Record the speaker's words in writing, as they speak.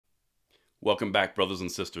Welcome back, brothers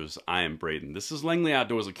and sisters. I am Braden. This is Langley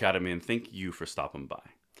Outdoors Academy, and thank you for stopping by.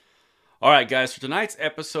 Alright guys, for tonight's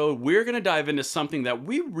episode, we're going to dive into something that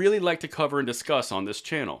we really like to cover and discuss on this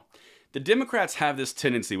channel. The Democrats have this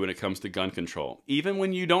tendency when it comes to gun control. Even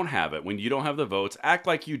when you don't have it, when you don't have the votes, act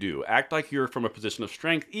like you do. Act like you're from a position of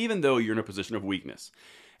strength, even though you're in a position of weakness.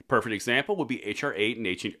 A perfect example would be H.R. 8 and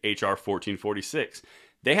H.R. 1446.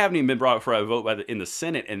 They haven't even been brought up for a vote in the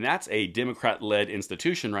Senate, and that's a Democrat-led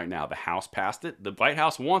institution right now. The House passed it, the White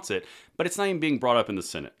House wants it, but it's not even being brought up in the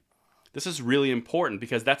Senate. This is really important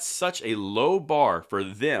because that's such a low bar for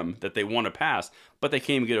them that they want to pass, but they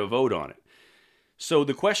can't even get a vote on it. So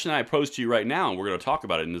the question I pose to you right now, and we're going to talk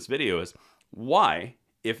about it in this video, is why,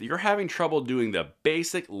 if you're having trouble doing the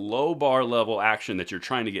basic low bar level action that you're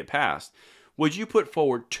trying to get past, would you put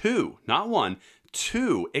forward two, not one,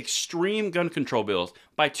 two extreme gun control bills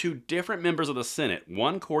by two different members of the Senate,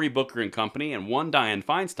 one Cory Booker and company and one Dianne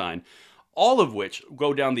Feinstein, all of which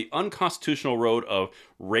go down the unconstitutional road of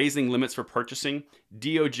raising limits for purchasing,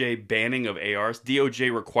 DOJ banning of ARs,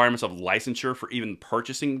 DOJ requirements of licensure for even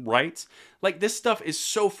purchasing rights. Like, this stuff is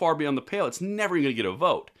so far beyond the pale, it's never going to get a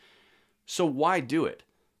vote. So why do it?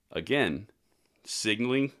 Again,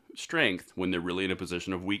 signaling strength when they're really in a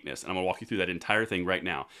position of weakness. And I'm going to walk you through that entire thing right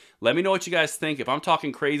now. Let me know what you guys think. If I'm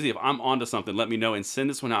talking crazy, if I'm onto something, let me know and send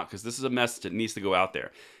this one out, because this is a message that needs to go out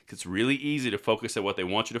there. It's really easy to focus at what they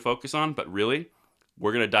want you to focus on, but really,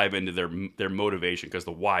 we're going to dive into their motivation, because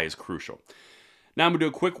the why is crucial. Now I'm going to do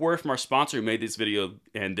a quick word from our sponsor who made this video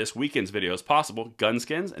and this weekend's video as possible,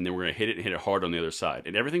 Gunskins, and then we're going to hit it and hit it hard on the other side.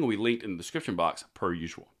 And everything will be linked in the description box per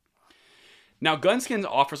usual. Now, Gunskins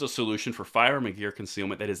offers a solution for firearm and gear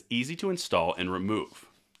concealment that is easy to install and remove.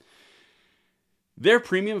 Their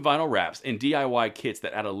premium vinyl wraps and DIY kits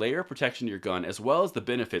that add a layer of protection to your gun, as well as the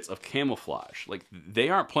benefits of camouflage. Like, they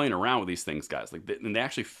aren't playing around with these things, guys. Like, and they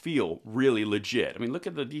actually feel really legit. I mean, look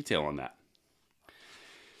at the detail on that.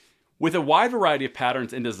 With a wide variety of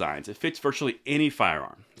patterns and designs, it fits virtually any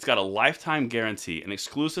firearm. It's got a lifetime guarantee and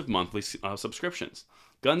exclusive monthly subscriptions.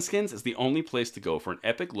 Gunskins is the only place to go for an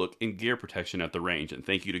epic look in gear protection at the range, and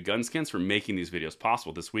thank you to Gunskins for making these videos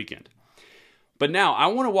possible this weekend. But now I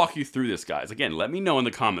want to walk you through this, guys. Again, let me know in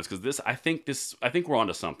the comments, because I think we're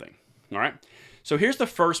onto something. All right. So here's the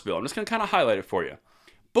first bill. I'm just going to kind of highlight it for you.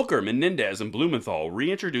 Booker, Menendez, and Blumenthal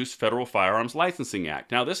reintroduced Federal Firearms Licensing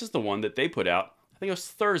Act. Now this is the one that they put out. I think it was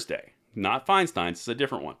Thursday, not Feinstein's. It's a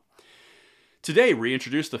different one. Today,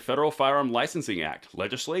 reintroduced the Federal Firearm Licensing Act,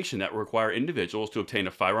 legislation that will require individuals to obtain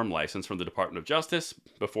a firearm license from the Department of Justice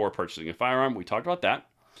before purchasing a firearm. We talked about that.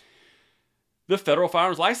 The Federal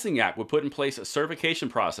Firearms Licensing Act would put in place a certification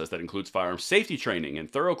process that includes firearm safety training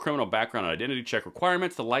and thorough criminal background and identity check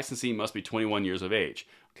requirements. The licensee must be 21 years of age.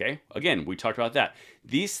 Okay, again, we talked about that.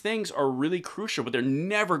 These things are really crucial, but they're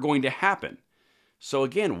never going to happen. So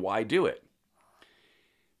again, why do it?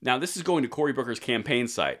 Now, this is going to Cory Booker's campaign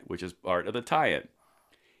site, which is part of the tie-in.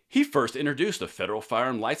 He first introduced the Federal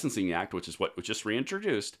Firearm Licensing Act, which is what was just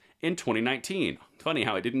reintroduced, in 2019. Funny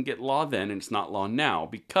how it didn't get law then and it's not law now,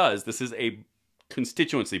 because this is a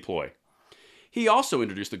constituency ploy. He also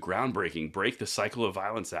introduced the groundbreaking Break the Cycle of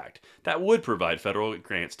Violence Act that would provide federal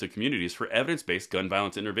grants to communities for evidence-based gun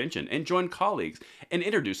violence intervention, and joined colleagues in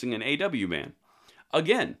introducing an AW ban.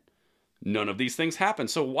 Again, none of these things happen,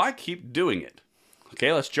 so why keep doing it?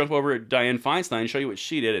 Okay, let's jump over to Dianne Feinstein and show you what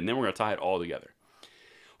she did, and then we're going to tie it all together.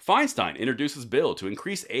 Feinstein introduces bill to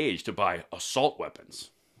increase age to buy assault weapons.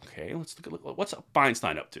 Okay, let's look at what's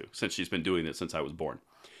Feinstein up to, since she's been doing this since I was born.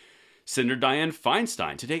 Senator Dianne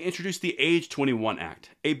Feinstein today introduced the Age 21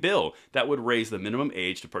 Act, a bill that would raise the minimum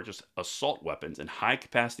age to purchase assault weapons and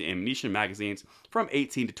high-capacity ammunition magazines from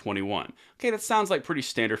 18 to 21. Okay, that sounds like pretty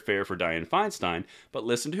standard fare for Dianne Feinstein, but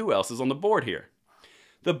listen to who else is on the board here.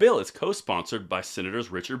 The bill is co-sponsored by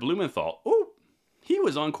Senators Richard Blumenthal. Ooh, he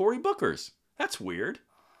was on Cory Booker's. That's weird.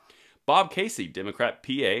 Bob Casey, Democrat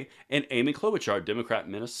PA, and Amy Klobuchar, Democrat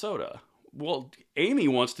Minnesota. Well, Amy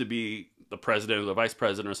wants to be the president or the vice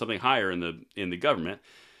president or something higher in the government.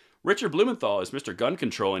 Richard Blumenthal is Mr. Gun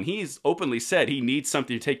Control, and he's openly said he needs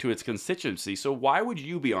something to take to its constituency. So why would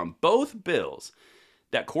you be on both bills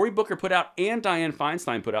that Cory Booker put out and Dianne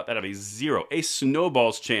Feinstein put out that have a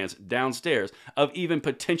snowball's chance downstairs of even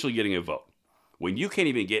potentially getting a vote, when you can't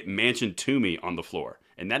even get Manchin Toomey on the floor?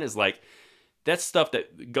 And that is like, that's stuff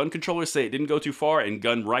that gun controllers say it didn't go too far, and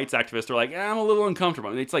gun rights activists are like, I'm a little uncomfortable.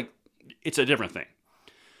 And it's like, it's a different thing.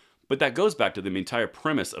 But that goes back to the entire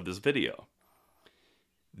premise of this video.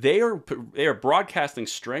 They are broadcasting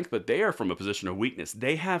strength, but they are from a position of weakness.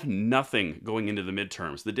 They have nothing going into the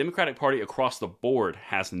midterms. The Democratic Party across the board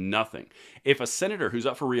has nothing. If a senator who's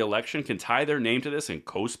up for re-election can tie their name to this and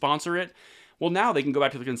co-sponsor it, well, now they can go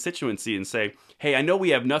back to the constituency and say, hey, I know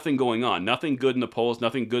we have nothing going on, nothing good in the polls,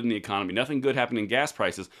 nothing good in the economy, nothing good happening in gas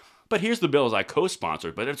prices, but here's the bills I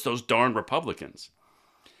co-sponsored, but it's those darn Republicans.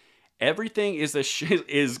 Everything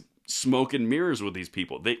is smoke and mirrors with these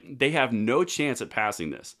people. They have no chance at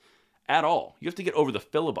passing this at all. You have to get over the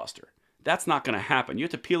filibuster. That's not going to happen. You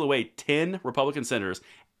have to peel away 10 Republican senators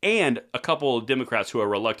and a couple of Democrats who are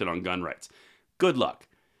reluctant on gun rights. Good luck.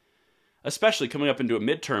 Especially coming up into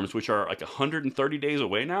midterms, which are like 130 days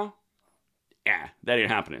away now. That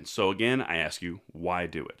ain't happening. So again, I ask you, why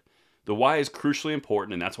do it? The why is crucially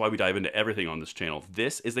important, and that's why we dive into everything on this channel.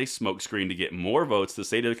 This is a smokescreen to get more votes to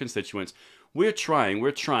say to the constituents, we're trying.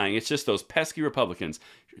 It's just those pesky Republicans.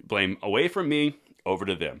 Blame away from me, over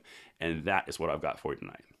to them. And that is what I've got for you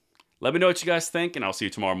tonight. Let me know what you guys think, and I'll see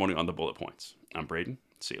you tomorrow morning on the bullet points. I'm Braden.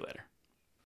 See you later.